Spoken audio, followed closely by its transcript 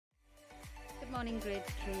morning, grade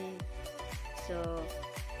 3. So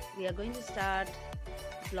we are going to start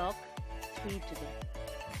block 3 today,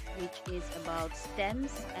 which is about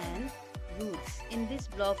stems and roots. In this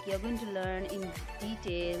block you are going to learn in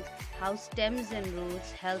detail how stems and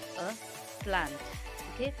roots help a plant.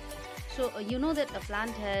 Okay, so you know that a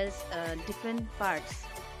plant has different parts.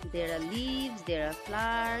 There are leaves, there are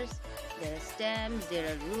flowers, there are stems, there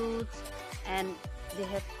are roots, and they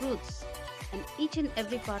have fruits. And each and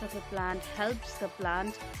every part of a plant helps the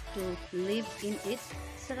plant to live in its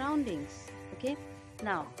surroundings. Okay,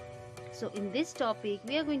 now so in this topic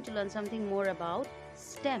we are going to learn something more about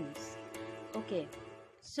stems. Okay,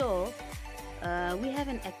 so we have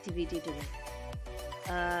an activity today.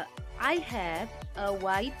 I have a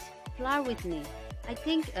white flower with me. I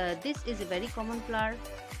think this is a very common flower.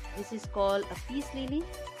 This is called a peace lily.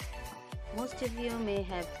 Most of you may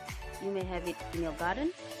have it in your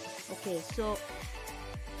garden. Okay, so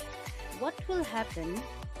what will happen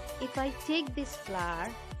if I take this flower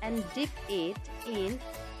and dip it in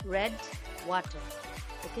red water,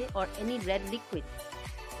 okay, or any red liquid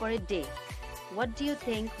for a day? What do you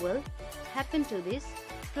think will happen to this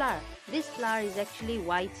flower? This flower is actually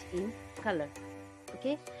white in color.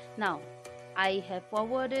 Okay, now I have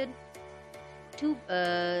forwarded to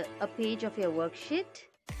a page of your worksheet.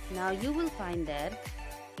 Now you will find that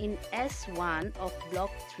in S1 of block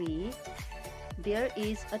 3 there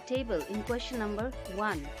is a table in question number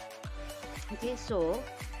 1. Okay, so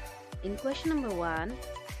in question number 1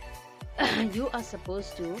 you are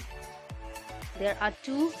supposed to, there are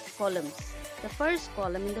 2 columns. In the first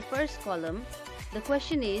column the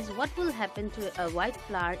question is, what will happen to a white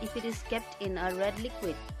flower if it is kept in a red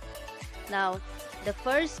liquid? Now the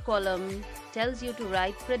first column tells you to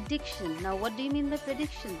write prediction. Now what do you mean by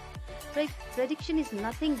prediction? Prediction is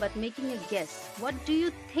nothing but making a guess. What do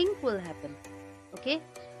you think will happen? Okay,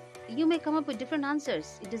 you may come up with different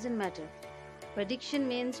answers, it doesn't matter. Prediction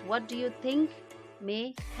means what do you think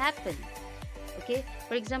may happen. Okay,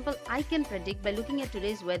 for example, I can predict by looking at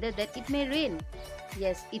today's weather that it may rain.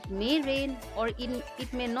 Yes, it may rain or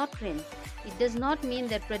it may not rain. It does not mean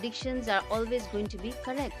that predictions are always going to be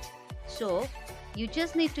correct. So you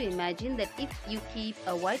just need to imagine that if you keep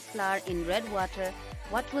a white flower in red water,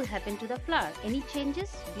 what will happen to the flower? Any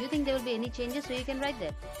changes? Do you think there will be any changes? So you can write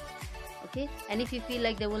that. Okay, and if you feel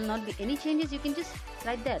like there will not be any changes, you can just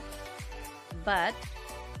write that. But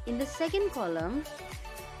in the second column,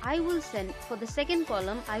 I will send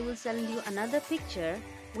you another picture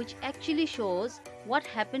which actually shows what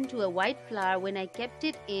happened to a white flower when I kept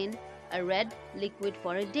it in a red liquid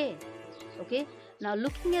for a day. Okay, now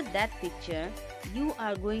looking at that picture, you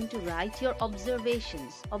are going to write your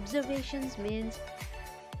observations. Observations means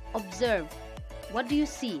observe. What do you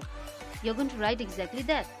see? You're going to write exactly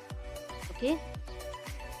that. Okay,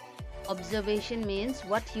 observation means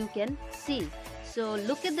what you can see. So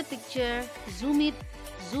look at the picture, zoom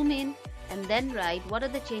in, and then write what are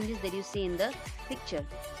the changes that you see in the picture.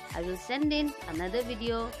 I will send in another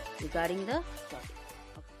video regarding the topic.